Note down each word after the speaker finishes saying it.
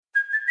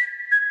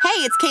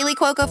Hey, it's Kaylee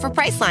Cuoco for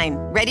Priceline.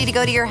 Ready to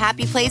go to your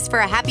happy place for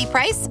a happy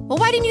price? Well,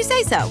 why didn't you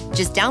say so?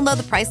 Just download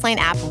the Priceline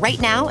app right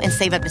now and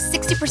save up to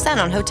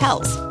 60% on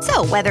hotels.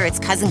 So whether it's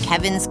Cousin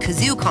Kevin's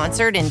Kazoo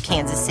Concert in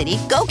Kansas City,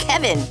 go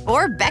Kevin,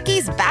 or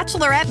Becky's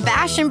Bachelorette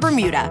Bash in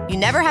Bermuda, you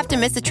never have to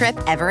miss a trip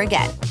ever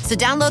again. So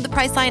download the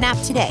Priceline app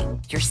today.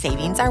 Your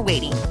savings are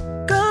waiting.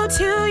 Go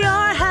to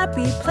your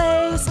happy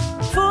place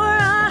for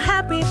a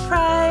happy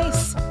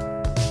price.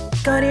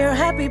 Go to your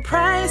happy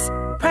price,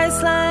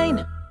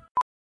 Priceline.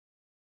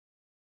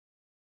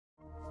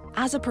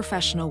 As a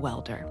professional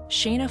welder,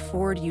 Shayna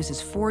Ford uses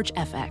Forge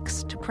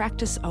FX to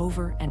practice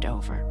over and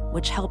over,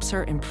 which helps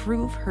her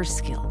improve her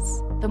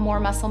skills. The more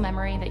muscle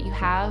memory that you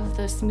have,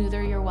 the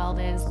smoother your weld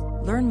is.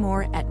 Learn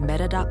more at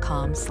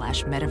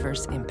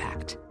meta.com/metaverse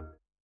impact.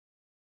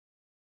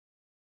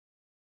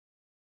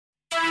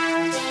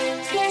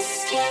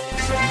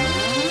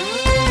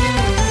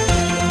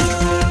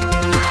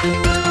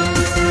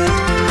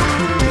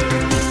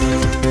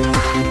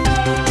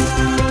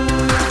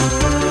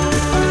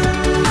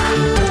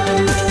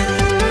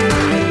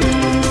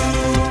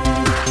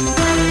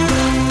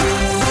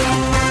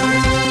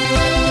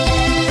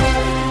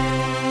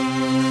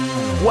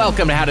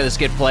 Welcome to How Did This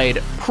Get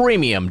Played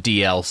Premium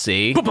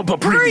DLC.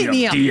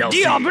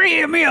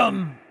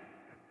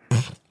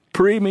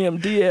 Premium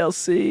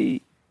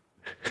DLC.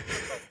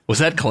 Was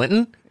that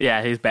Clinton?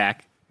 Yeah, he's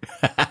back.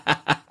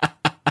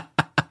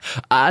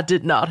 I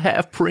did not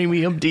have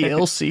premium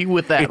DLC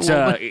with that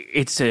woman.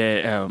 It's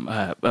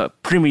a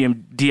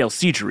premium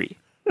DLC-gery.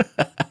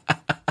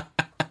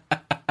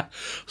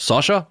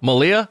 Sasha,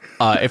 Malia,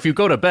 if you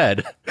go to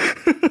bed,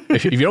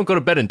 if you don't go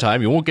to bed in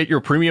time, you won't get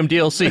your premium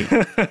DLC.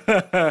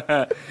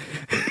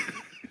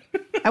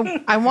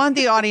 I want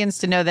the audience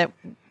to know that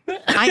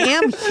I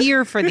am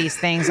here for these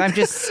things. I'm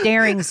just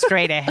staring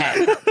straight ahead.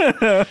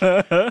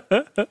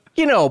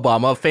 You know,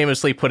 Obama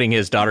famously putting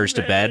his daughters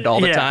to bed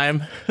all the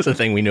time. That's the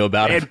thing we knew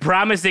about him. And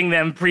promising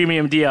them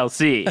premium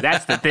DLC.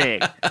 That's the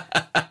thing.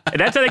 And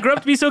that's how they grew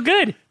up to be so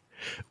good.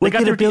 We're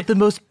going to build the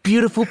most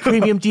beautiful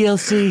premium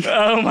DLC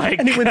oh my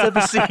anyone's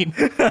ever seen.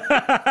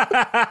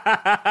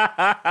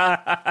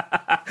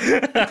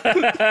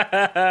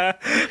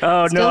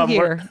 Oh, still no,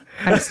 here.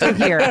 I'm still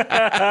here.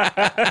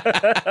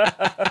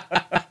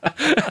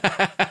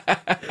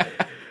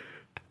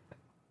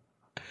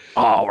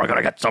 Oh, we're going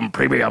to get some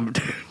premium.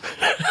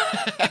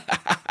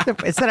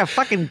 Is that a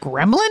fucking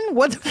gremlin?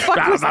 What the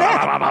fuck was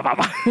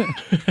that?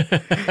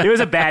 It was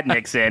a bad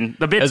Nixon.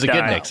 The bit It was a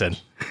good Nixon.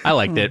 I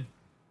liked it.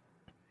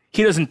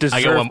 He doesn't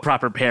deserve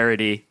proper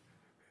parody.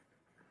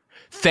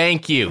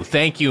 Thank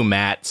you,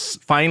 Matt.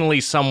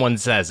 Finally, someone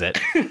says it.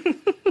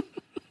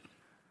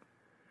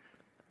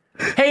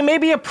 Hey,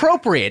 maybe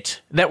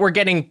appropriate that we're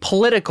getting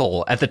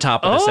political at the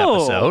top of this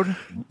episode,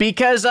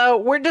 because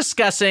we're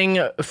discussing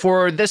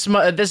for this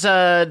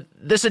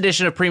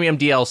edition of Premium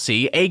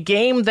DLC a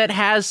game that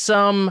has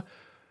some,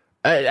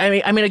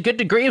 a good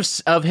degree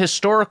of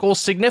historical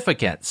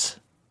significance.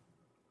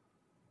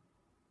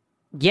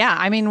 Yeah,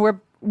 I mean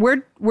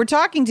we're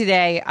talking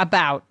today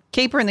about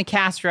Caper and the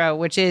Castro,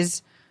 which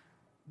is,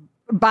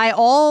 by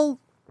all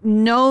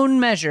known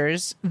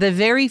measures, the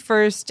very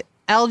first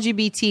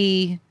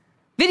LGBT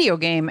video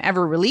game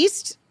ever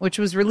released, which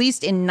was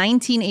released in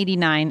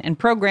 1989 and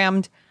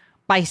programmed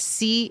by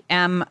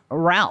C.M.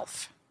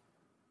 Ralph.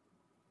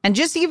 And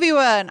just to give you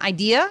an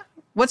idea,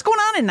 what's going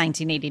on in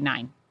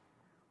 1989?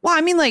 Well,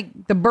 I mean,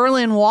 like the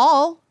Berlin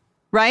Wall,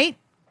 right?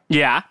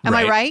 Yeah. Am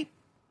I right?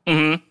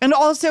 Mm-hmm. And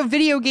also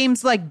video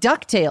games like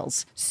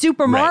DuckTales,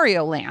 Super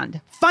Mario Land,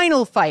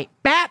 Final Fight,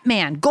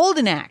 Batman,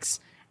 Golden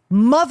Axe,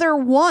 Mother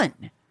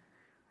 1.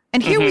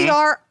 And here we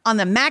are on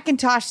the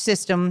Macintosh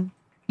system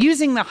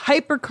using the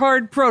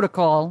HyperCard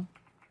protocol,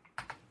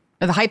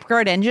 or the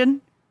HyperCard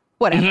engine,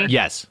 whatever.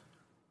 Yes.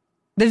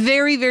 The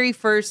very, very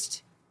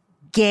first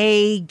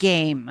gay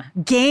game.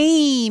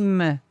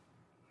 And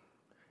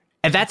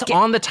that's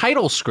on the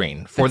title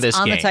screen for this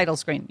game. On the title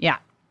screen, yeah.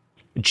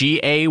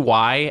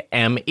 Gayme.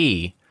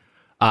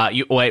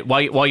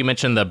 While you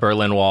mention the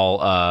Berlin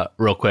Wall,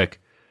 real quick,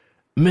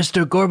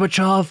 Mr.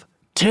 Gorbachev,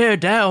 tear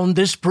down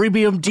this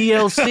premium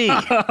DLC.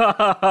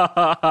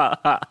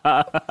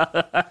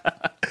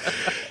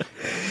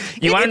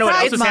 You want to know what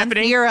else was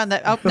happening? Here on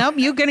the, no,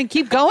 you're going to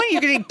keep going?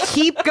 You're going to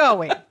keep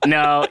going.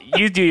 No,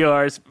 you do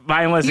yours.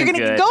 Mine wasn't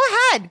good.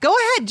 Go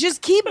ahead.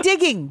 Just keep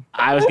digging.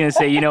 I was going to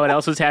say, you know what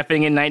else was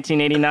happening in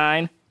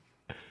 1989?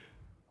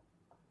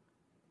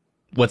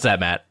 What's that,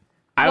 Matt?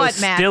 I was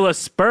still a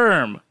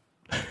sperm.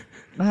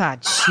 Ah,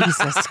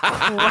 Jesus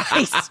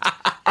Christ.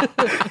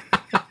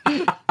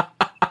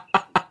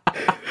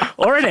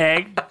 Or an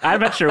egg. I'm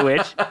not sure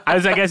which. I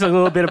was, I guess, a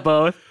little bit of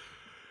both.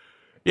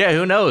 Yeah,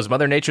 who knows?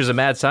 Mother Nature's a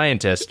mad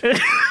scientist.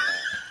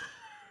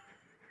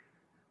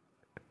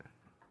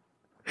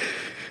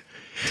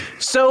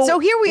 So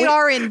here we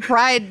are in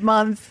Pride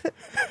Month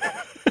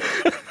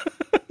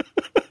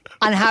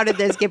on How Did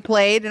This Get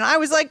Played? And I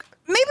was like,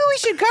 maybe we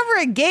should cover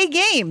a gay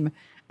game.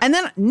 And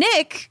then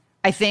Nick,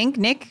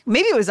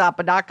 maybe it was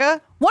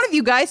Apodaca, one of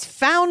you guys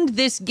found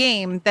this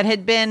game that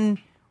had been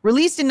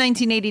released in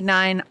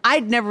 1989.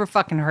 I'd never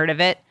fucking heard of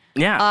it.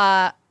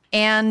 Yeah.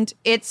 And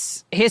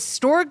it's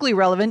historically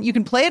relevant. You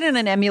can play it in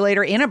an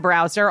emulator in a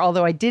browser,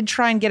 although I did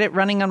try and get it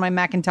running on my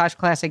Macintosh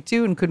Classic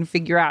 2 and couldn't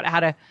figure out how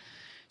to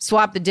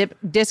swap the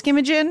disk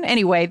image in.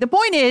 Anyway, the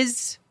point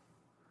is,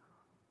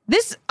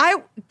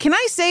 can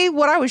I say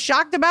what I was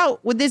shocked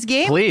about with this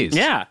game? Please.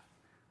 Yeah.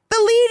 The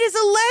lead is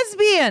a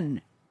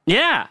lesbian.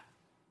 Yeah.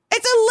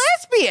 It's a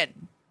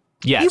lesbian.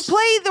 Yes. You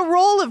play the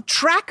role of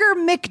Tracker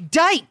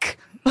McDyke.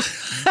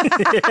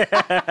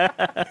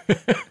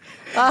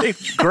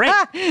 Great.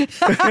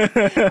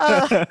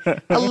 A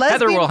lesbian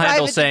Heather will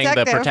handle private saying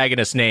detective. the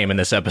protagonist's name in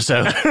this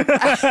episode.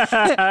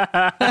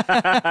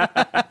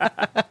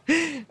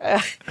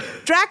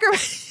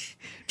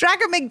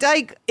 Tracker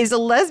McDyke is a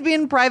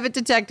lesbian private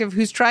detective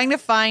who's trying to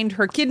find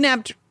her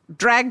kidnapped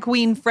drag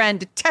queen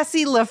friend,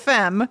 Tessie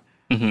LaFemme.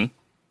 Mm-hmm.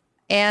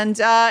 And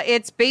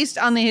it's based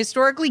on the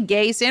historically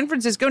gay San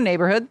Francisco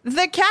neighborhood,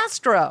 the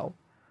Castro.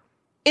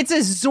 It's a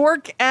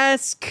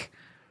Zork-esque,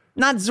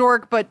 not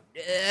Zork, but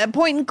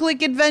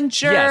point-and-click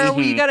adventure. Yes.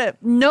 Where you got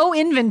no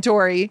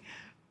inventory,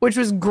 which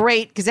was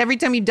great because every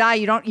time you die,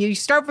 you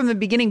start from the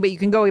beginning, but you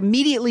can go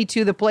immediately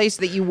to the place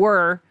that you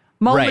were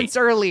moments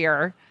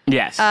earlier.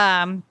 Yes.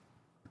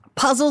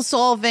 Puzzle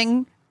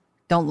solving,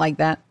 don't like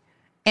that.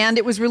 And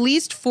it was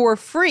released for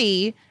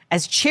free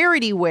as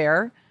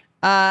charityware,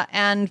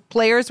 and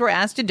players were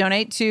asked to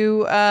donate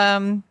to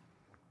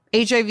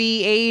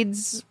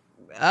HIV/AIDS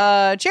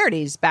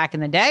charities back in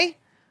the day.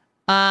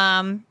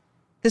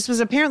 This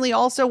was apparently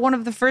also one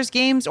of the first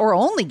games or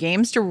only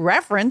games to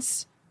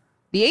reference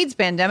the AIDS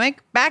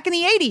pandemic back in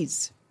the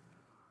 80s.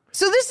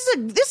 So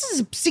this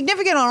is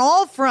significant on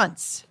all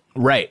fronts.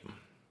 Right.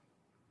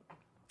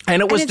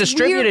 And it was it's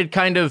distributed weird.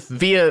 kind of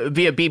via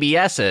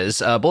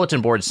BBSs,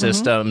 bulletin board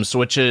systems,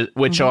 which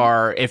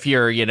are, if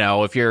you're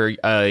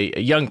a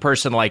young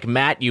person like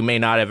Matt, you may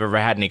not have ever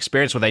had an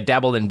experience with. I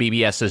dabbled in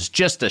BBSs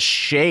just a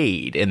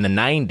shade in the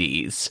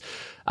 90s.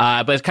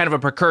 But it's kind of a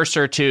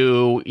precursor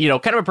to,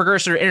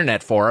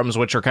 internet forums,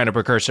 which are kind of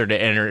precursor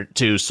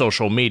to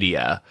social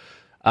media.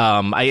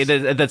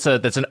 That's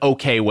an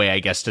okay way, I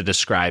guess, to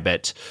describe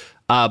it.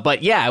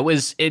 But yeah, it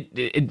was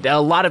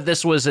a lot of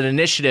this was an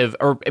initiative,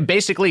 or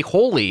basically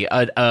wholly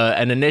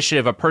an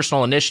initiative, a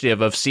personal initiative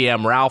of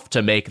CM Ralph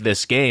to make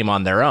this game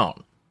on their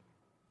own.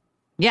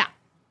 Yeah.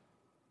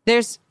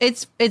 It's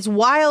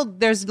wild.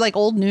 There's like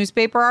old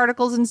newspaper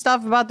articles and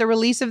stuff about the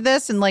release of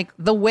this, and like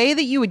the way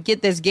that you would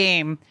get this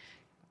game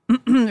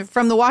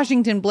from the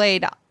Washington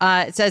Blade,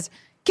 it says,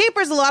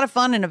 Caper's a lot of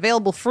fun and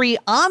available free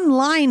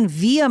online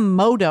via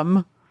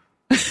modem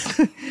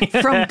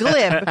from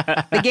Glib,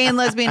 the Gay and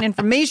Lesbian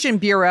Information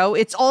Bureau.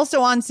 It's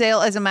also on sale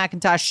as a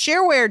Macintosh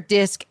shareware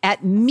disc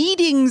at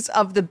meetings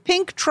of the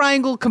Pink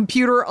Triangle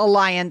Computer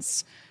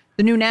Alliance,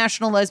 the new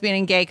national lesbian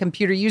and gay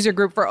computer user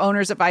group for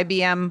owners of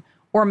IBM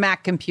or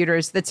Mac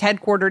computers that's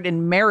headquartered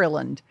in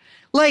Maryland.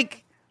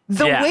 Like,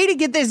 the way to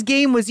get this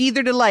game was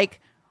either to like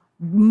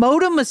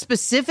modem a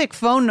specific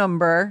phone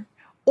number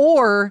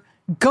or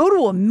go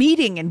to a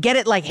meeting and get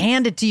it like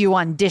handed to you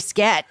on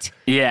diskette.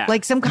 Yeah.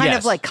 Like some kind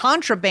of like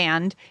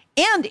contraband.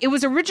 And it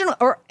was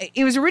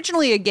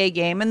originally a gay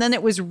game, and then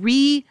it was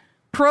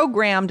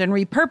reprogrammed and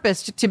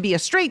repurposed to be a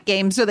straight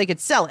game so they could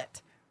sell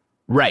it.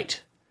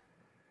 Right.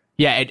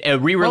 Yeah,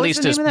 it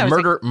re-released as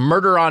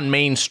Murder on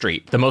Main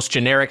Street, the most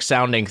generic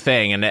sounding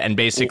thing, and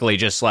basically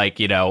just like,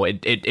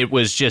 it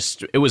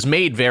was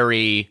made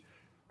very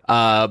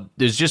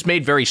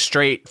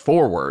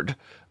straightforward.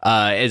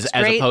 As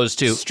opposed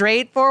to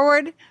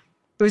straightforward.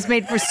 It was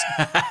made for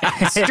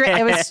straight.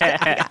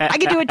 I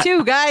can do it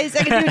too, guys.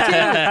 I can do it too.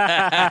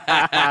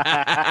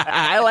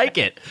 I like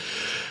it.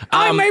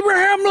 I'm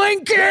Abraham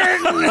Lincoln.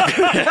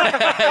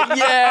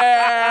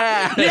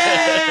 Yeah.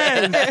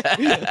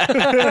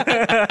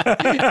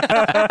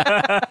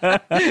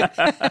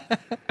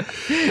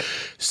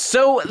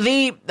 So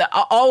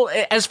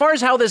as far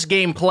as how this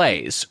game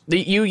plays,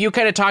 you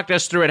kind of talked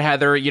us through it,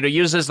 Heather.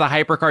 Uses the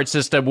HyperCard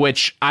system,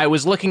 which I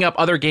was looking up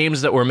other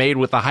games that were made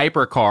with the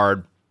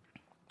HyperCard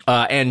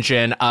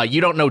engine.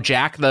 You Don't Know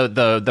Jack,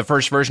 the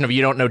first version of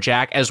You Don't Know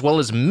Jack, as well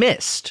as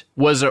Myst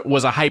was a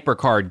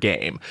HyperCard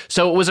game.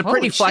 So it was a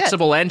pretty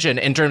flexible engine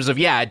in terms of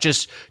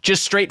just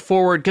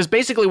straightforward, because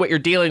basically what you're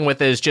dealing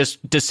with is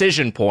just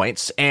decision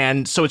points,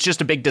 and so it's just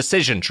a big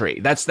decision tree.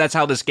 That's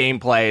how this game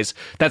plays.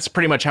 That's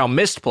pretty much how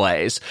Myst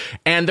plays.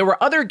 And there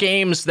were other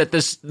games that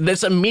this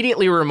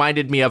immediately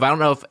reminded me of. I don't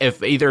know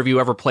if either of you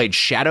ever played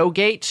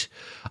Shadowgate,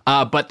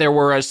 but there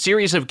were a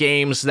series of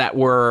games that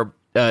were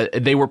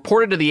they were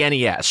ported to the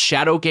NES,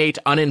 Shadowgate,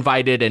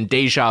 Uninvited, and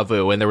Deja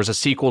Vu, and there was a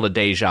sequel to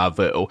Deja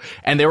Vu.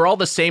 And they were all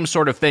the same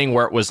sort of thing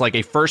where it was like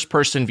a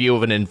first-person view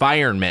of an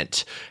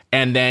environment,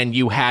 and then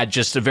you had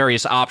just the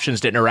various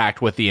options to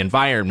interact with the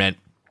environment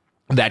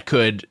that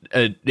could,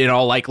 in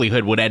all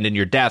likelihood, would end in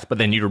your death, but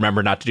then you'd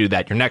remember not to do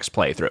that your next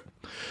playthrough.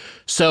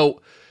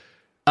 So,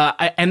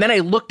 and then I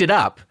looked it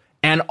up,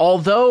 and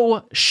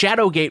although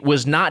Shadowgate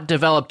was not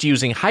developed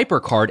using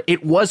HyperCard,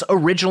 it was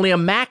originally a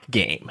Mac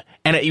game.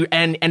 And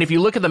if you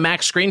look at the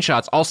Mac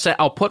screenshots,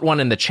 I'll put one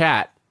in the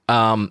chat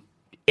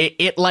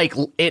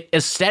it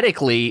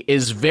aesthetically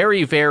is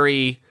very,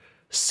 very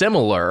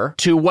similar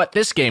to what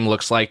this game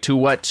looks like, to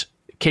what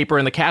Caper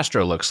and the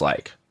Castro looks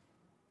like.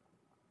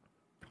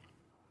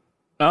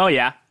 Oh,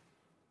 yeah.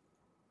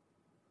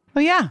 Oh,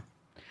 yeah.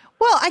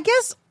 Well, I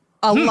guess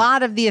a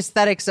lot of the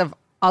aesthetics of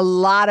a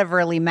lot of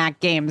early Mac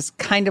games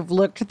kind of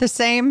looked the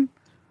same.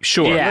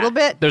 Sure. A little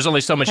bit. There's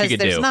only so much you could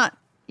do.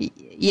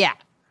 Yeah.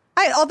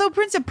 Although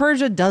Prince of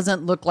Persia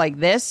doesn't look like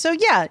this. So,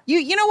 yeah,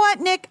 you know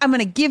what, Nick? I'm going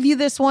to give you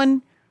this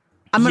one.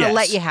 I'm going to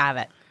let you have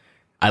it.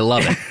 I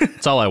love it.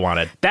 That's all I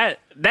wanted. That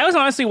was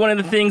honestly one of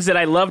the things that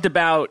I loved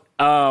about,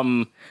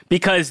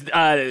 because,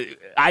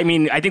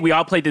 I think we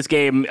all played this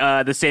game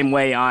the same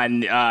way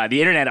on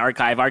the Internet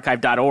Archive,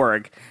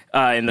 archive.org,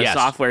 in the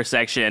software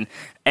section.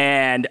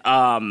 And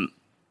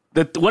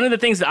one of the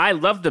things that I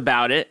loved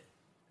about it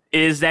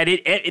is that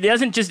it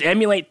doesn't just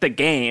emulate the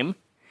game.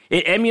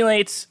 It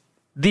emulates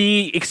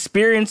the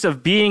experience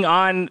of being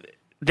on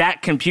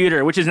that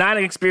computer, which is not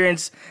an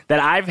experience that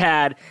I've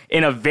had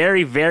in a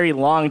very, very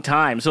long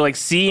time. So like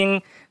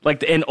seeing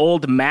like an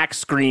old Mac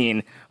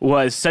screen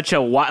was such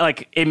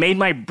it made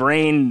my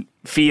brain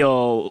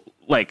feel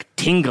like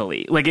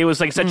tingly. Like it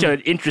was like such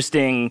an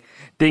interesting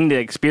thing to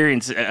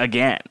experience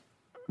again.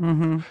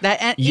 Mm-hmm.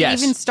 It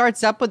even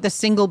starts up with a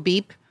single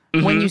beep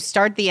when you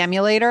start the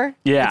emulator.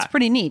 Yeah. It's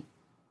pretty neat.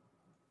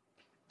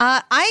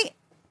 I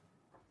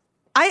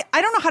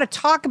don't know how to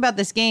talk about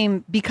this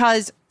game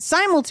because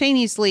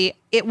simultaneously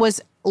it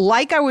was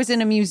like I was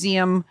in a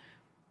museum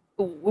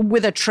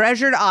with a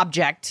treasured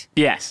object.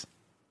 Yes.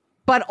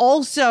 But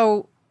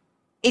also,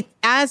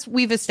 as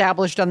we've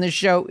established on this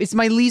show, it's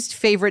my least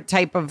favorite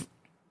type of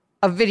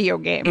video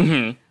game.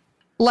 Mm-hmm.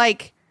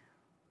 Like,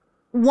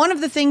 one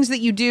of the things that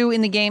you do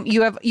in the game,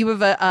 you have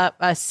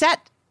a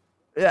set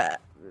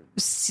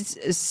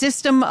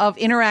system of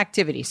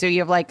interactivity. So you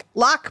have like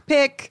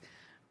lockpick,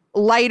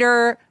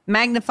 lighter,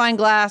 magnifying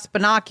glass,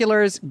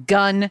 binoculars,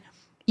 gun.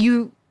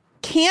 You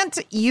can't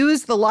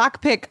use the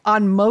lockpick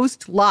on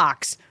most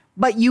locks,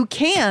 but you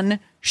can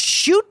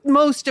shoot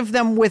most of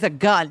them with a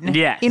gun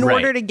in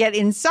order to get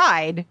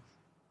inside,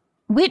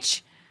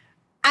 which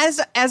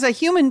as a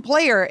human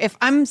player, if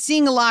I'm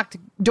seeing a locked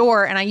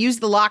door and I use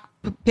the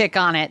lockpick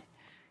on it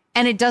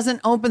and it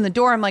doesn't open the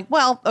door, I'm like,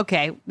 well,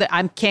 okay,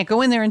 I can't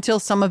go in there until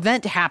some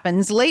event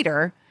happens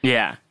later.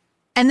 Yeah.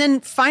 And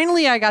then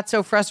finally I got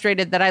so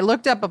frustrated that I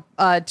looked up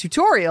a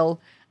tutorial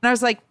and I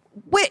was like,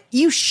 wait,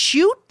 you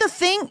shoot the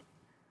thing?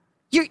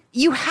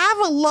 You have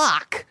a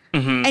lock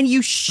and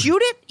you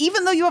shoot it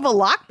even though you have a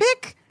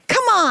lockpick?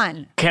 Come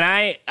on.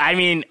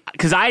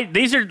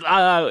 These are,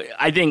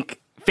 I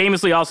think,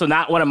 famously also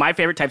not one of my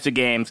favorite types of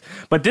games,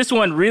 but this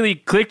one really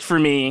clicked for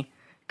me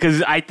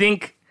because I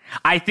think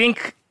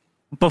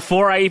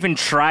before I even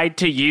tried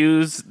to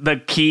use the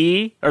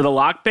key or the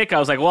lockpick, I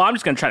was like, well, I'm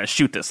just going to try to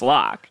shoot this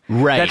lock.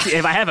 Right.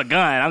 If I have a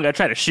gun, I'm going to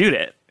try to shoot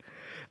it.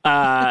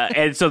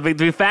 And so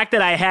the fact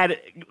that I had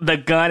the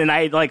gun and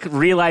I like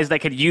realized I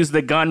could use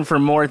the gun for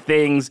more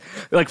things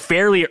like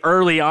fairly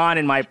early on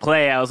in my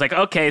play, I was like,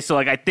 okay, so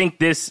like I think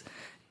this,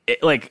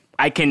 like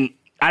I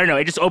don't know,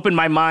 it just opened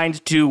my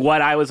mind to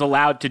what I was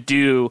allowed to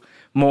do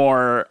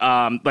more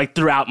like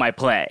throughout my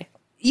play.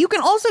 You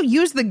can also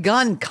use the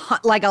gun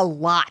like a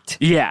lot.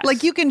 Yeah.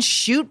 Like you can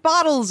shoot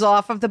bottles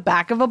off of the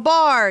back of a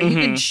bar. You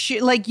can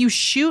shoot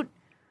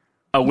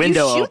a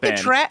window open.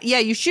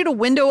 You shoot a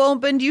window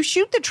open. Do you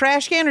shoot the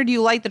trash can or do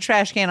you light the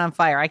trash can on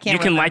fire? I can't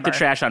remember. You can light the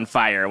trash on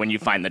fire when you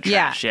find the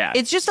trash, yeah.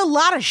 It's just a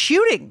lot of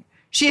shooting.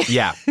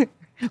 Yeah.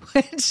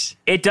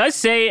 It does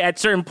say at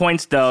certain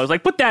points, though, it's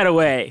like, put that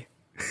away.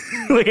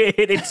 Like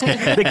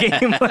the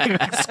game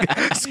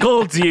like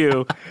scolds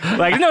you.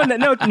 Like,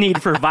 no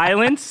need for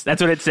violence.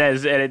 That's what it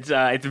says, and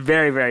it's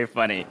very, very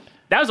funny.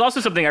 That was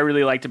also something I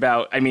really liked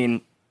about,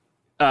 the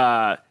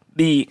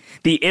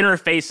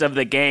interface of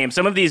the game.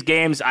 Some of these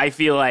games, I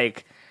feel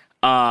like,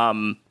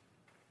 I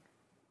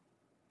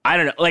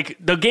don't know, like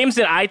the games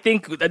that I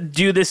think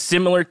do this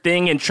similar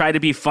thing and try to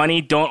be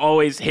funny don't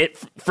always hit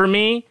for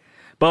me.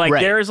 But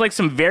like there's like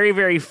some very,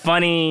 very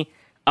funny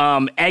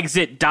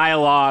exit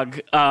dialogue,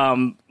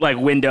 like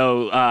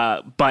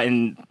window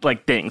button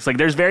like things. Like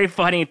there's very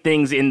funny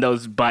things in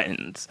those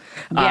buttons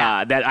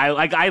that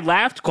I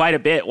laughed quite a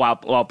bit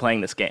while playing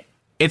this game.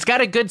 It's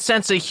got a good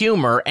sense of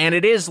humor, and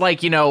it is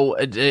like,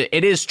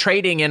 it is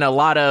trading in a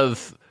lot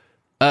of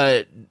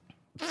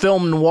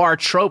film noir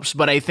tropes,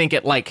 but I think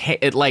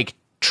it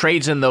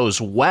trades in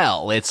those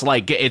well. It's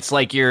like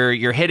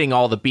you're hitting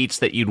all the beats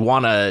that you'd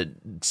want to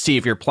see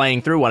if you're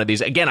playing through one of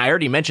these. Again, I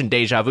already mentioned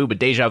Deja Vu, but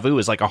Deja Vu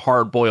is like a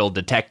hard-boiled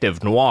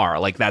detective noir.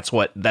 Like that's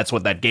what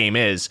that game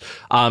is.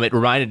 It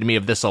reminded me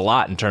of this a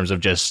lot in terms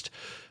of just,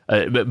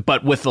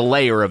 but with the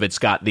layer of it's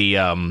got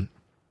the.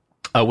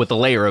 With the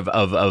layer of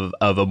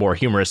a more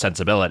humorous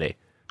sensibility.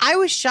 I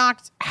was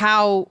shocked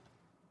how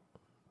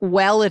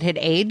well it had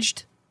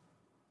aged.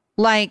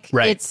 Like,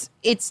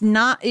 it's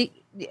not...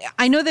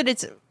 I know that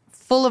it's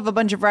full of a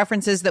bunch of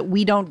references that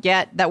we don't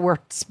get that were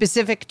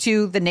specific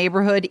to the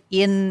neighborhood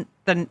in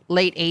the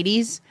late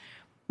 80s.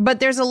 But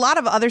there's a lot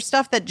of other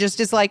stuff that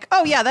just is like,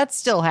 oh, yeah, that's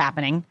still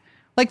happening.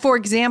 Like, for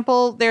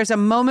example, there's a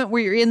moment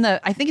where you're in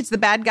I think it's the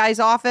bad guy's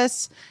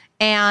office,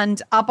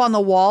 and up on the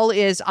wall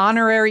is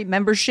honorary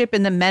membership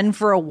in the Men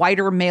for a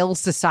Whiter Male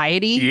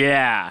Society.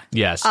 Yeah.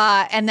 Yes.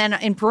 And then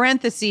in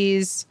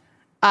parentheses,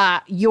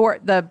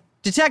 the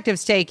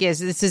detective's take is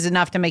this is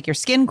enough to make your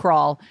skin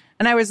crawl.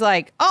 And I was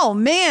like, oh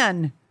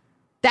man,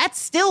 that's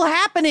still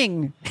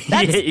happening.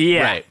 That's,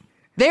 yeah. Right.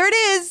 There it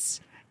is.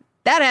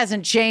 That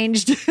hasn't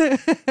changed.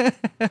 The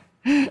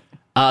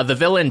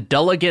villain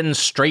Dulligan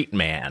Straight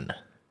Man,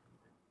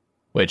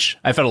 which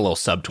I felt a little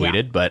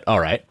subtweeted, but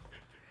all right.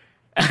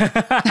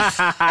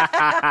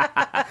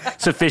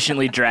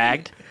 Sufficiently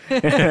dragged.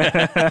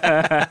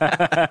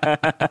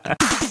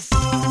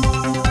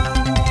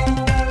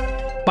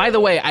 By the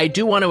way, I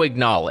do want to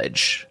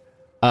acknowledge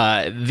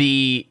that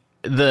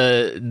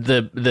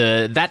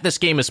this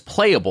game is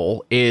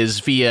playable is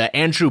via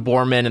Andrew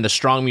Borman and the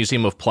Strong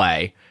Museum of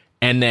Play.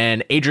 And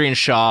then Adrian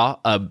Shaw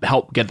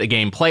helped get the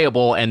game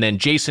playable, and then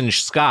Jason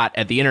Scott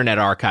at the Internet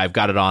Archive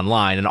got it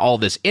online, and all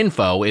this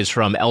info is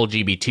from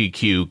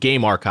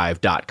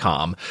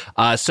LGBTQGameArchive.com.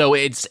 So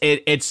it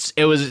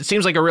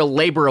seems like a real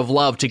labor of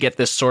love to get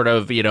this sort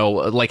of,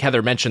 like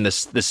Heather mentioned,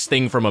 this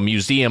thing from a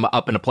museum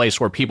up in a place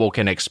where people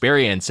can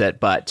experience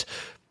it. But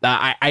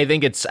I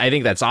think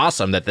that's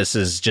awesome that this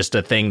is just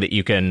a thing that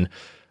you can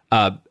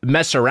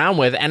mess around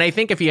with. And I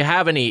think if you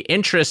have any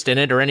interest in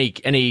it or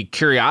any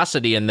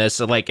curiosity in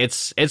this, like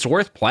it's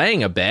worth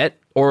playing a bit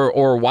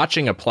or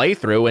watching a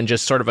playthrough and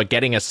just sort of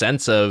getting a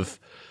sense of,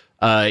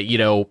 like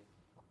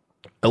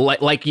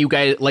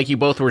you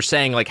both were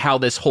saying, like how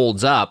this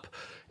holds up.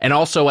 And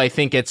also I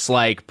think it's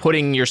like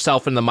putting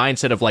yourself in the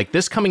mindset of like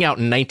this coming out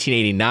in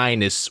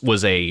 1989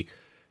 was a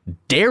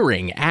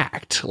daring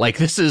act. Like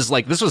this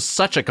was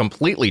such a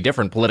completely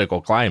different political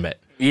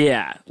climate.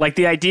 Yeah. Like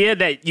the idea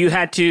that you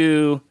had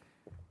to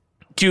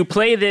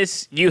play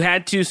this, you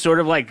had to sort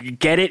of like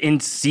get it in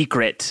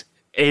secret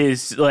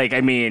is like,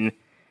 I mean,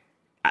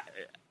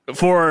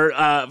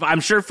 I'm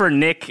sure for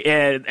Nick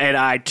and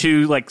I,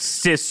 two like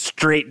cis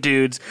straight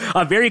dudes,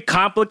 a very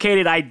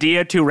complicated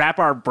idea to wrap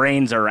our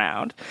brains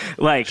around.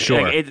 Like,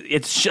 sure. Like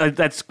it's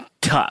that's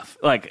tough.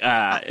 Like,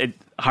 it's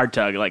hard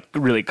to like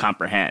really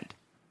comprehend.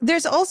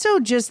 There's also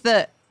just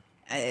how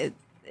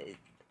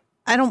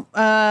do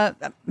I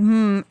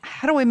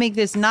make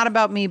this not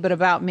about me, but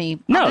about me?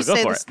 No, I'll just go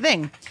say for this it.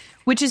 thing,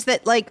 which is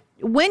that like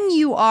when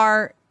you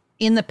are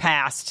in the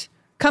past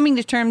coming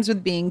to terms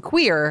with being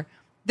queer,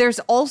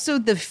 there's also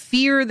the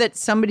fear that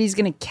somebody's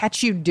going to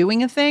catch you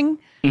doing a thing.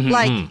 Mm-hmm.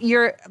 Like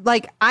you're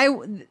like, I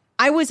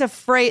was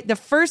afraid the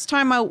first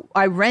time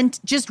I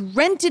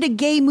rented a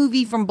gay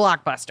movie from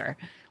Blockbuster,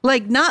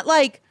 like not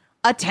like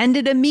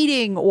attended a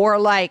meeting or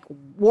like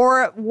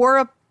wore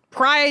a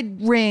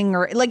pride ring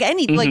or like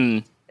any,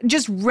 like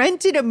just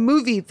rented a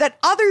movie that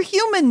other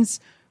humans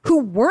who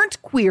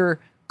weren't queer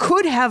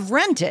could have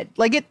rented.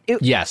 Like it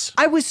Yes.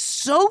 I was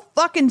so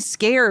fucking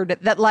scared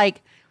that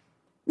like,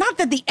 not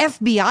that the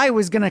FBI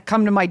was going to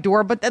come to my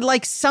door, but that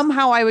like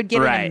somehow I would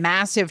get in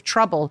massive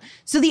trouble.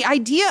 So the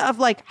idea of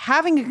like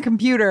having a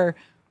computer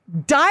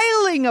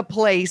dialing a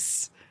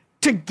place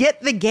to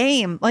get the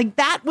game, like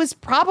that was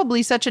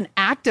probably such an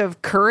act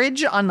of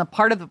courage on the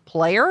part of the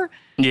player.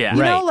 Yeah.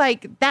 You know,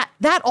 like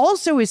that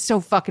also is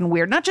so fucking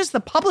weird. Not just the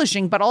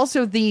publishing, but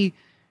also the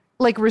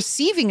like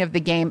receiving of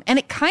the game. And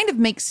it kind of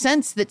makes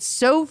sense that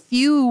so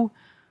few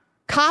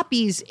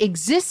copies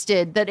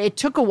existed that it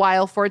took a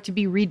while for it to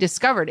be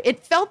rediscovered.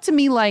 It felt to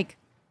me like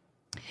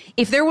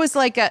if there was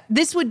like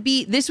this would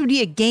be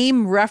a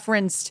game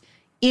referenced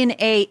in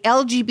a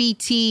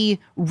LGBT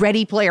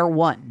Ready Player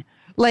One.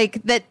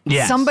 Like that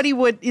somebody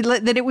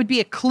that it would be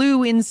a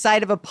clue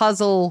inside of a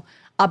puzzle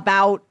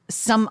about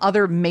some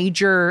other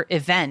major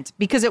event,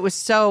 because it was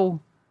so,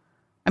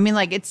 I mean,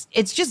 like it's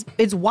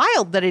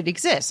wild that it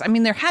exists. I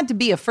mean, there had to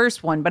be a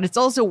first one, but it's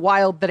also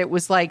wild that it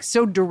was like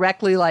so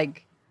directly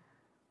like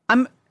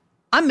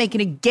I'm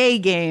making a gay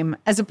game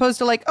as opposed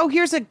to like, oh,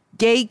 here's a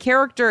gay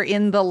character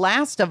in The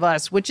Last of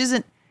Us, which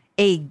isn't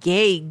a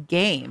gay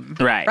game.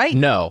 Right?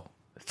 No.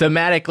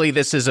 Thematically,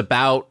 this is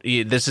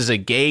a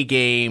gay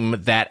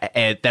game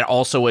that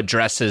also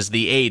addresses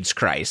the AIDS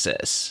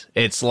crisis.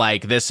 It's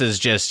like this is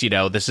just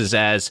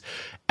as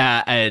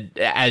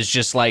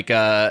just like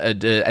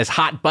as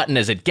hot button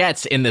as it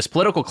gets in this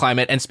political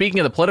climate. And speaking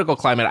of the political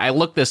climate, I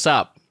looked this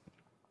up.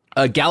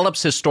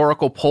 Gallup's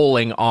historical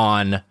polling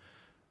on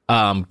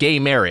gay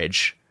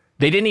marriage.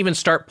 They didn't even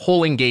start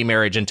polling gay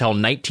marriage until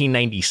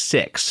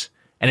 1996,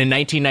 and in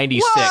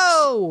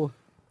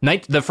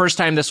 1996, the first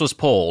time this was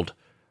polled.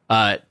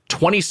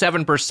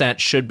 27%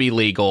 should be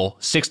legal,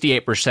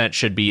 68%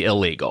 should be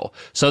illegal.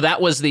 So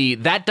that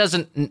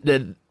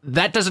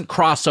doesn't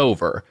cross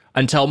over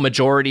until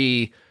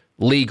majority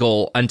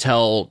legal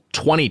until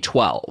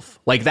 2012.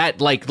 Like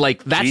that's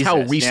Jesus,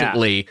 how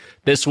recently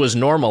this was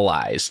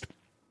normalized.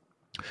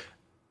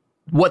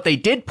 What they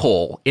did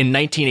poll in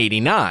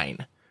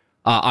 1989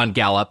 on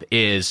Gallup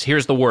is,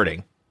 here's the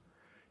wording.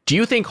 Do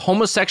you think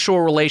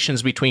homosexual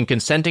relations between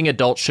consenting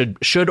adults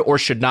should or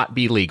should not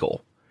be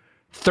legal?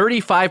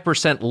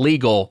 35%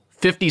 legal,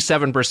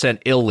 57%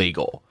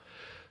 illegal.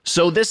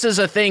 So this is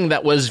a thing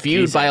that was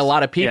viewed by a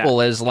lot of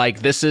people as like,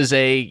 this is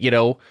a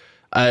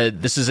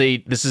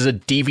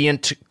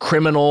deviant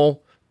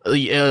criminal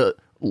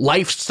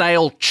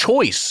lifestyle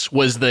choice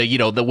was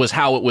that was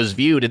how it was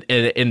viewed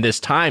in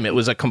this time. It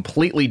was a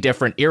completely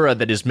different era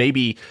that is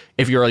maybe,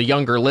 if you're a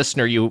younger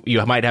listener, you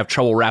might have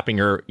trouble wrapping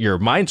your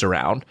minds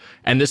around.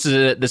 And this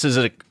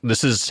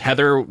is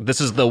Heather,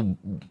 this is the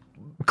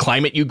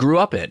climate you grew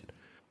up in.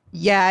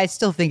 Yeah, I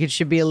still think it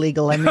should be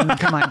illegal. I mean,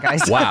 come on,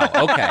 guys. Wow.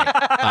 Okay.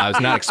 I was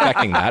not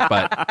expecting that,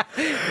 but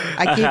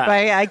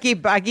I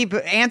keep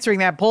answering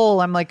that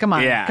poll. I'm like, come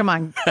on, come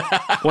on.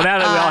 Well, now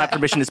that we all have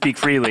permission to speak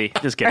freely,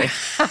 just kidding.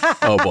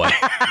 Oh boy.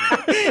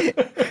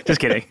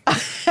 Just kidding.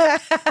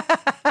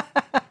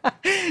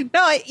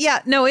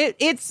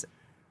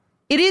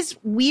 It is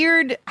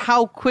weird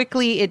how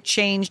quickly it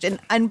changed,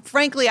 and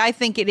frankly, I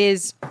think it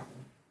is.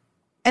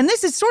 And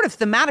this is sort of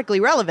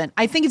thematically relevant.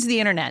 I think it's the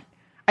internet.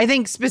 I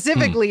think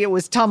specifically it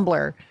was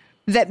Tumblr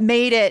that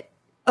made it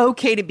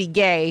okay to be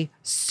gay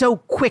so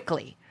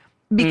quickly.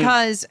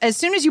 Because as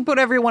soon as you put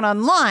everyone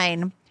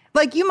online,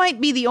 like you might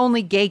be the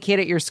only gay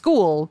kid at your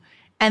school,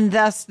 and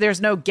thus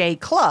there's no gay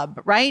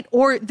club, right?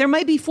 Or there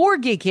might be 4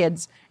 gay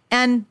kids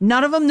and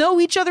none of them know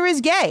each other as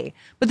gay.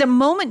 But the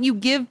moment you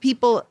give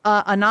people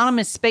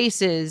anonymous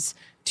spaces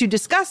to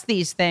discuss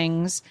these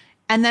things,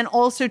 and then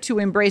also to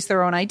embrace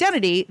their own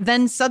identity,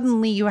 then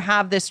suddenly you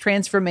have this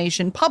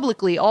transformation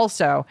publicly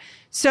also.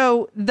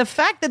 So the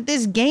fact that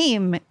this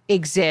game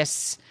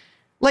exists,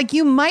 like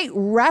you might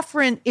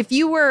reference, if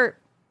you were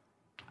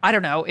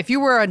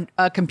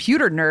a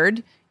computer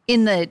nerd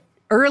in the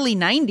early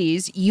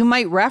 90s, you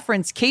might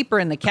reference Caper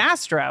and the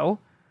Castro,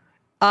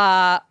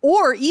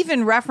 or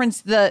even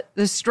reference the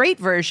straight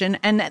version,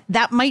 and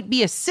that might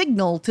be a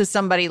signal to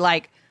somebody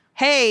like,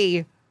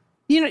 hey,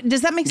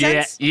 does that make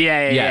sense?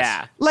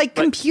 Yeah. Like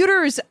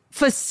computers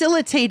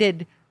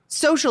facilitated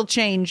social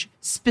change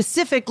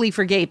specifically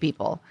for gay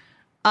people.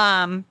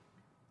 And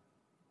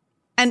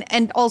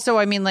also,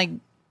 I mean, like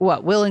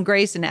what, Will and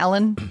Grace and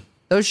Ellen,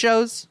 those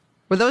shows,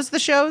 were those the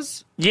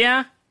shows?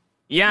 Yeah.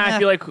 I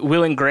feel like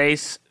Will and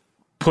Grace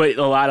put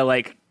a lot of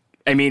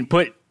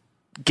put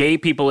gay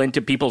people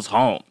into people's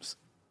homes.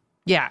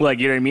 Yeah. Like,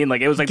 you know what I mean?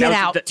 Like it was like, get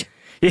out.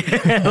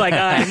 Like,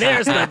 and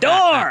there's the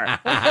door.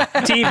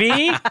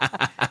 TV.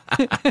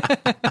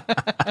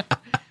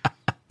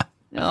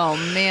 Oh,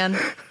 man.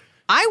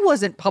 I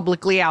wasn't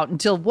publicly out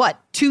until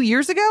 2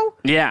 years ago?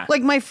 Yeah.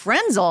 Like my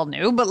friends all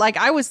knew, but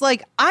I was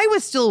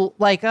still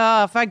like,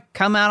 if I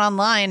come out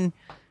online,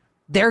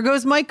 there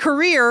goes my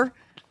career.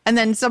 And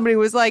then somebody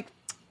was like,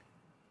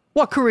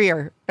 what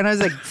career? And I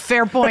was like,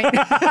 fair point.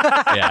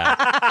 Yeah.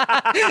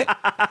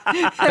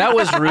 That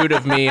was rude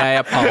of me. I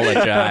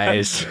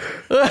apologize.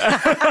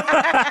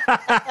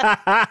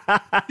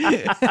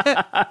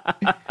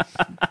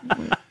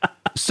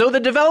 So the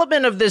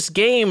development of this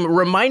game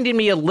reminded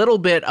me a little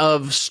bit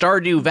of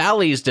Stardew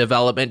Valley's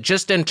development,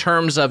 just in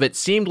terms of it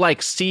seemed like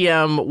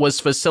CM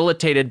was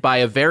facilitated by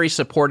a very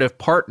supportive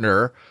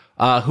partner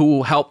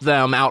who helped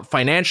them out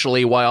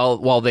financially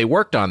while they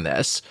worked on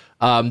this.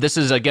 This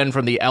is, again,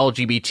 from the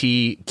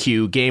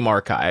LGBTQ Game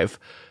Archive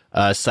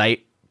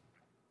site.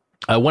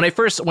 When I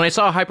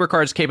saw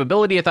HyperCard's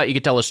capability, I thought you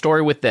could tell a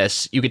story with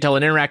this. You could tell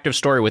an interactive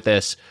story with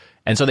this.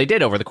 And so they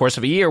did over the course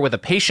of a year with a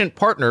patient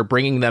partner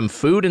bringing them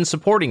food and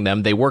supporting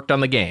them. They worked on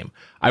the game.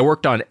 I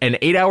worked on an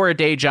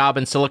 8-hour-a-day job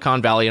in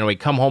Silicon Valley, and I would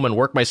come home and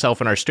work myself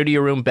in our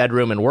studio room,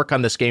 bedroom, and work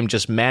on this game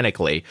just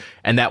manically.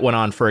 And that went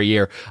on for a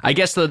year. I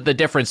guess the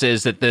difference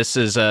is that this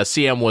is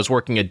CM was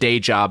working a day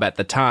job at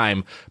the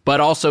time, but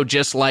also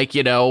just like,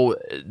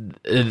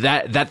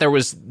 that there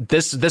was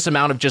this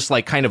amount of just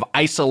like kind of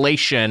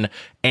isolation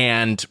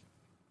and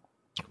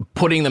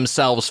putting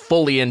themselves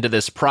fully into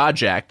this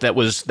project that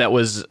was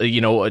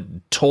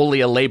totally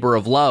a labor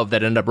of love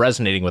that ended up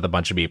resonating with a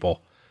bunch of people.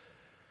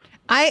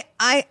 I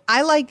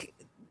like,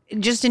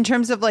 just in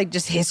terms of like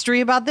just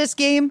history about this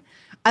game,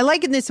 I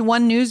like in this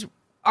one news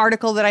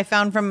article that I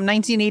found from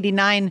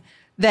 1989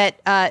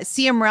 that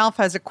CM Ralph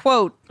has a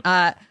quote.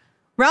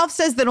 Ralph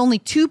says that only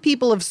 2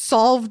 people have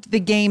solved the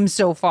game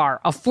so far,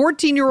 a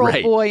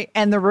 14-year-old boy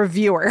and the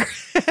reviewer.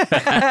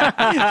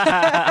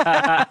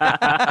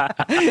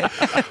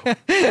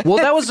 Well,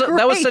 that was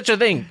such a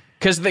thing,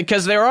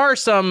 because there are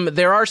some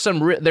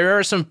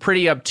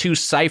pretty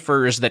obtuse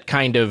ciphers that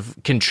kind of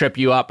can trip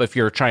you up if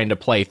you're trying to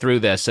play through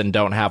this and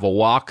don't have a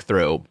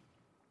walkthrough.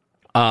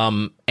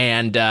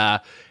 And I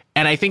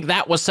think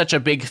that was such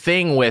a big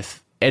thing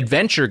with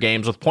adventure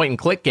games, with point and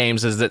click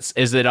games, is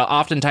that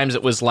oftentimes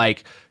it was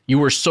like you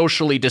were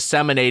socially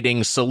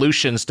disseminating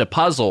solutions to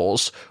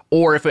puzzles,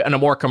 or if in a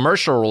more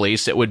commercial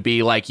release, it would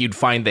be like you'd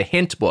find the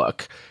hint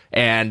book,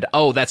 and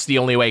that's the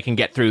only way I can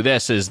get through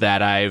this, is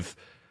that I've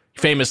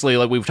famously,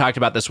 like we've talked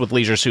about this with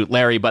Leisure Suit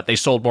Larry, but they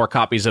sold more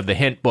copies of the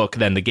hint book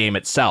than the game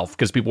itself,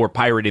 because people were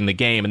pirating the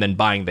game and then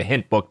buying the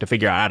hint book to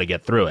figure out how to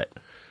get through it.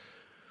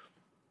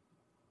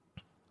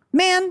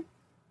 Man,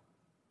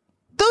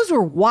 those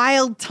were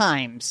wild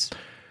times.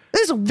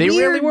 Those They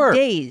weird really were.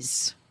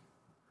 days.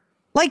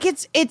 Like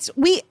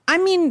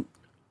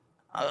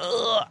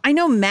I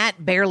know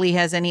Matt barely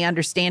has any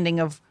understanding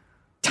of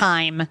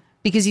time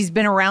because he's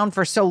been around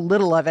for so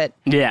little of it.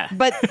 Yeah,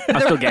 but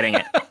I'm still getting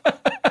it.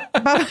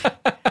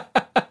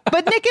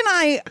 But Nick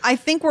and I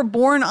think we're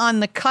born on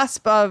the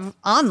cusp of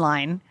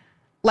online,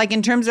 like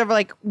in terms of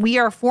like we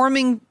are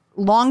forming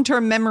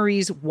long-term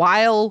memories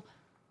while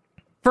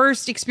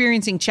first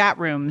experiencing chat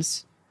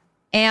rooms,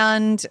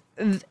 and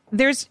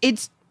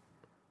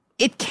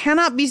it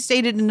cannot be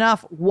stated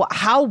enough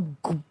how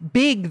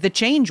big the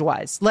change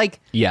was. Like,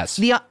 yes,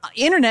 the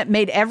internet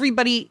made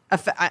everybody,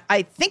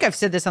 I think I've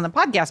said this on the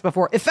podcast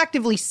before,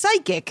 effectively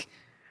psychic.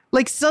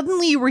 Like,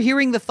 suddenly you were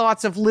hearing the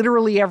thoughts of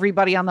literally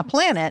everybody on the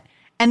planet.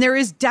 And there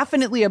is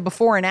definitely a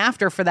before and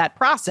after for that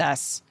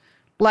process.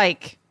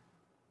 Like,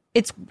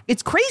 it's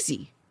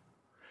crazy.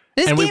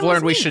 And we've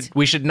learned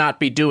we should not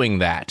be doing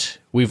that.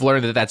 We've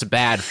learned that that's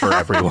bad for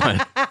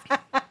everyone.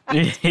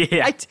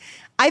 Yeah.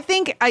 I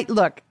think,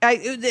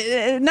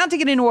 not to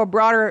get into a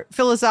broader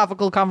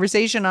philosophical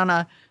conversation on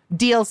a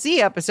DLC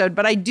episode,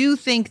 but I do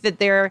think that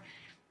there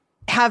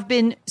have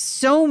been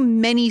so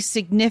many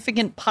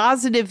significant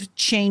positive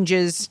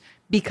changes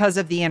because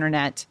of the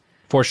internet.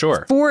 For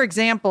sure. For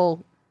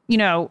example,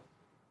 the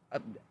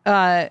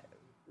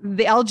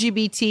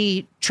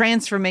LGBT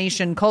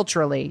transformation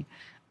culturally,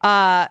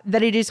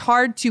 that it is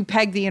hard to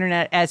peg the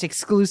internet as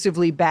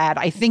exclusively bad.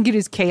 I think it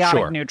is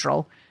chaotic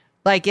neutral.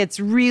 Like, it's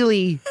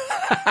really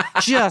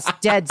just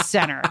dead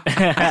center.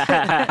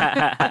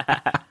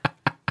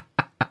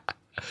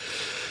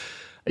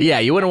 Yeah,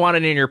 you wouldn't want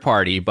it in your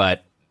party,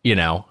 but,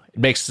 it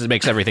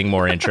makes everything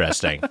more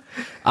interesting.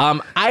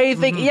 I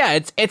think,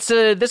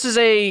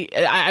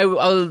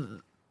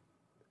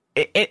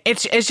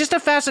 it's just a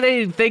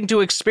fascinating thing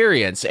to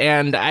experience.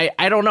 And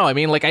I don't know. I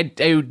mean, like,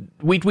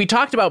 we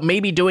talked about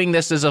maybe doing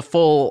this as a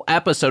full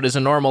episode, as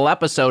a normal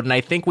episode. And I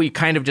think we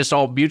kind of just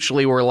all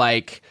mutually were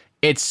like,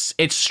 it's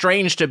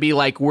strange to be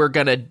like, we're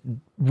going to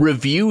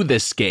review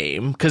this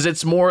game because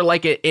it's more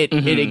like it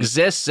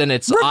exists and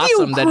it's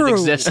awesome that it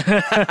exists.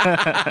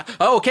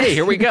 Okay,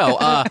 here we go.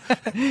 My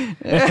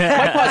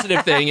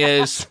positive thing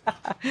is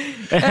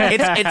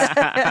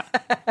I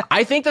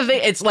think the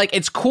thing,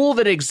 it's cool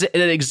that it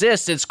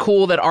exists. It's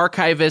cool that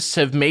archivists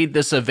have made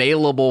this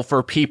available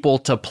for people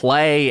to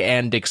play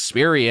and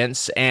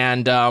experience.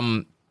 And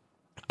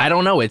I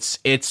don't know.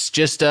 It's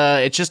just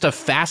a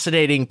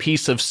fascinating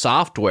piece of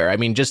software. I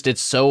mean, it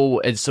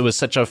was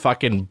such a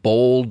fucking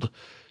bold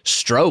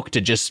stroke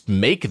to just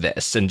make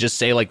this and just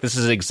say, like, this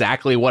is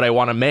exactly what I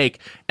want to make,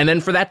 and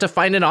then for that to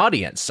find an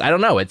audience. I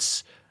don't know.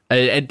 It's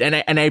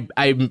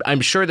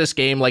I'm sure this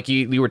game, like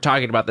you were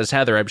talking about this,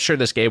 Heather, I'm sure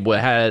this game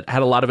had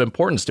a lot of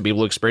importance to people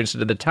who experienced it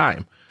at the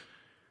time.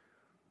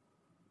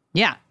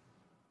 Yeah,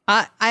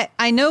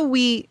 I know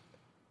we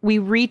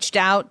reached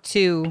out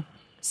to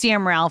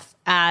CM Ralph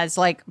as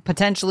like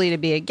potentially to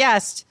be a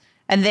guest,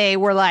 and they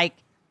were like,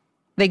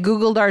 they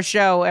Googled our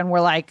show and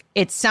were like,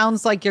 it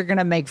sounds like you're going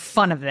to make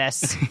fun of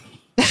this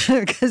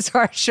because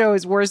our show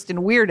is worst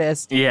and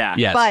weirdest. Yeah.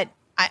 Yes. But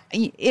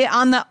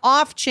on the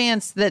off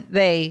chance that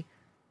they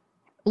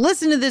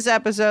listen to this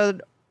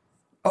episode,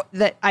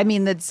 that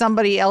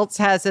somebody else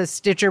has a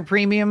Stitcher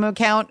premium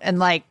account and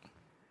like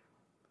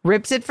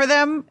rips it for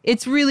them,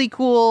 it's really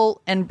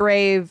cool and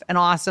brave and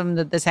awesome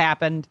that this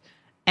happened.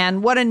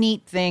 And what a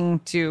neat thing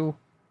to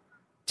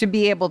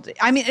be able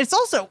to. I mean, it's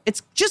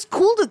just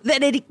cool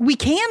that we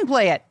can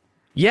play it.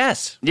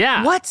 Yes.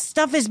 Yeah. What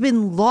stuff has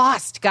been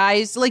lost,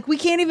 guys? Like, we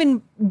can't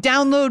even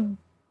download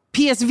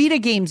PS Vita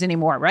games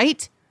anymore,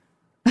 right?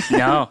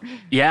 No.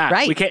 Yeah.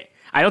 Right. We can't.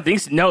 I don't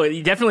think so. No,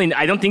 definitely.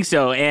 I don't think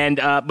so. And,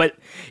 but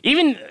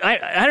even,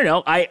 I don't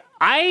know.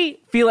 I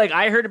feel like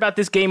I heard about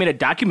this game in a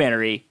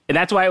documentary, and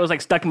that's why it was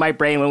like stuck in my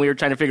brain when we were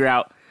trying to figure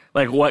out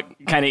like what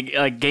kind of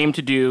like game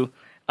to do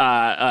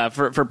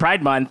for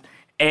Pride Month.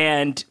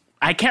 And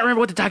I can't remember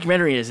what the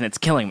documentary is, and it's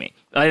killing me.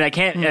 And I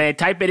can't. And I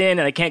type it in,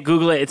 and I can't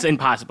Google it. It's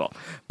impossible.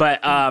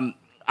 But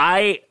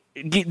I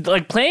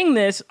like playing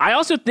this. I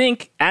also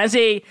think as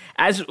a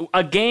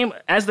game,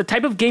 as the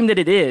type of game that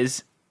it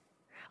is,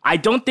 I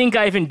don't think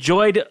I've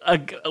enjoyed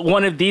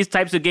one of these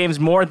types of games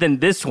more than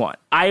this one.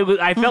 I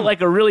felt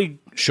like I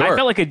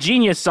felt like a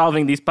genius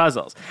solving these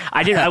puzzles.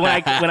 I did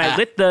when I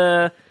lit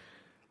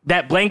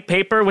that blank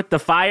paper with the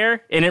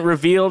fire and it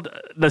revealed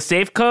the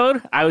safe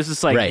code. I was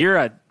just like,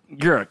 right.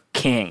 You're a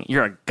king.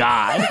 You're a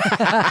god.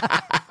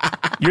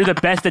 You're the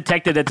best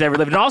detective that's ever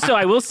lived. And also,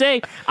 I will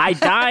say, I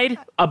died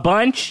a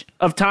bunch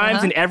of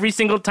times, and every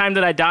single time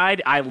that I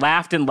died, I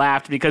laughed and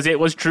laughed because it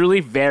was truly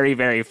very,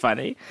 very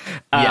funny.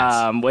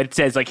 Yes. What it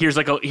says, like,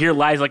 here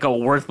lies like a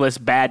worthless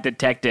bad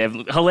detective.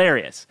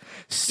 Hilarious.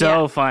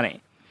 So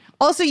funny.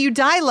 Also, you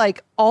die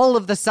like all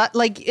of the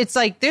like it's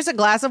like there's a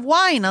glass of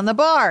wine on the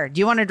bar. Do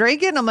you want to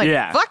drink it? And I'm like,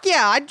 fuck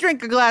yeah, I'd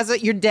drink a glass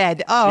of. You're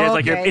dead. Oh, yeah, it's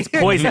okay. like it's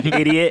poison,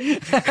 idiot.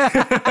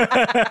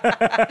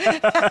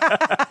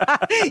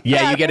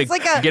 You get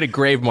a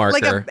grave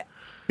marker.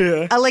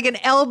 Like an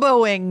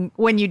elbowing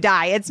when you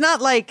die. It's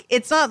not like,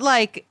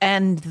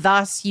 and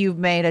thus you've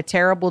made a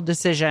terrible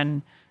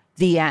decision.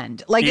 The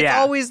end. Like it's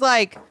always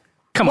like,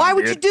 Why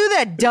would you do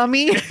that,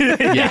 dummy?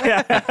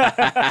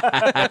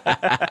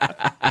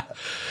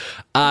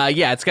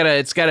 It's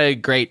got a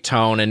great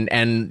tone,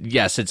 and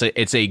yes,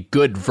 it's a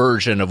good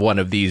version of one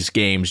of these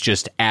games,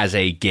 just as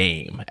a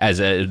game, as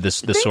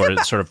this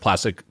sort of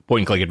classic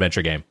point and click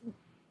adventure game.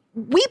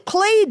 We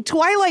played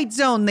Twilight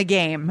Zone, the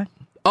game.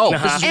 Oh,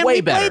 this is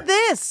way better. And we played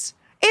this.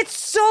 It's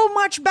so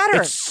much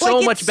better. It's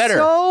so much better.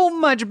 So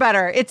much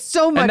better. It's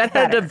so much better. And that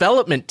had a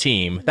development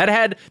team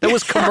that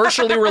was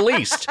commercially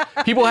released.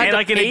 People had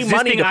to pay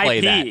money to play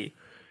IP.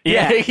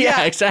 that.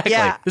 Yeah, exactly.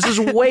 Yeah. This is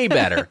way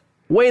better.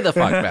 Way the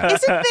fuck better.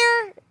 Isn't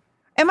there?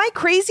 Am I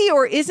crazy,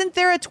 or isn't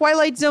there a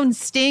Twilight Zone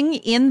sting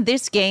in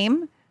this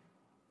game?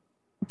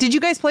 Did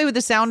you guys play with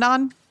the sound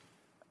on?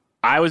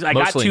 I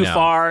got too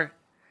far.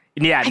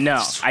 Yeah,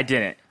 no, I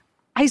didn't.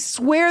 I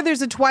swear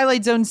there's a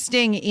Twilight Zone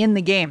sting in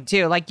the game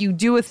too. Like you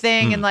do a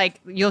thing and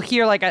like you'll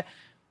hear like a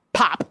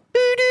pop,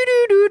 doo doo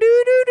doo doo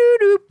doo doo doo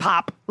doo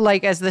pop,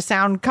 like as the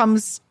sound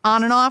comes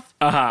on and off.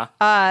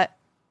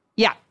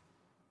 Yeah,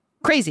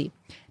 crazy.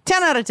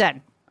 10 out of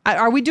 10.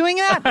 Are we doing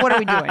that? What are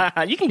we doing?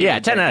 You can give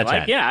it 10 out of 10.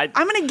 Like, yeah,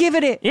 I'm gonna give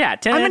it a 10 out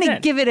of 10. I'm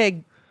gonna give it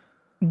a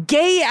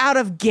gay out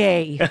of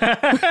gay.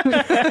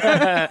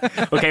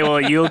 Okay, well,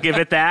 you'll give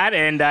it that,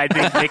 and I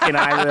think Nick and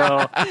I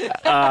will.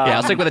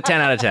 I'll stick with a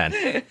 10 out of 10.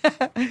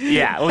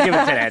 Yeah, we'll give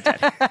it 10 out of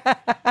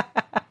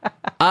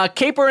 10.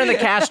 Caper and the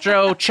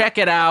Castro, check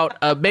it out.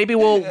 Maybe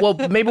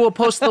we'll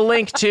post the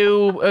link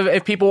to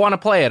if people want to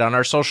play it on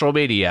our social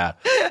media.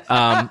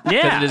 Yeah,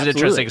 it is an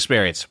interesting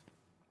experience.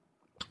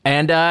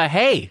 And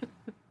hey,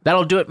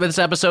 that'll do it for this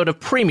episode of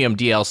Premium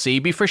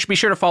DLC. Be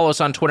sure to follow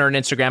us on Twitter and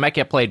Instagram at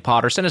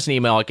GetPlayedPod, or send us an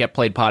email at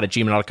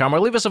getplayedpod@gmail.com, or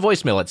leave us a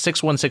voicemail at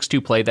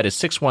 616-2play. That is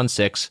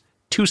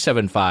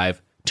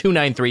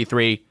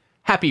 616-275-2933.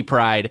 Happy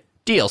Pride.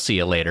 DLC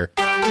you later.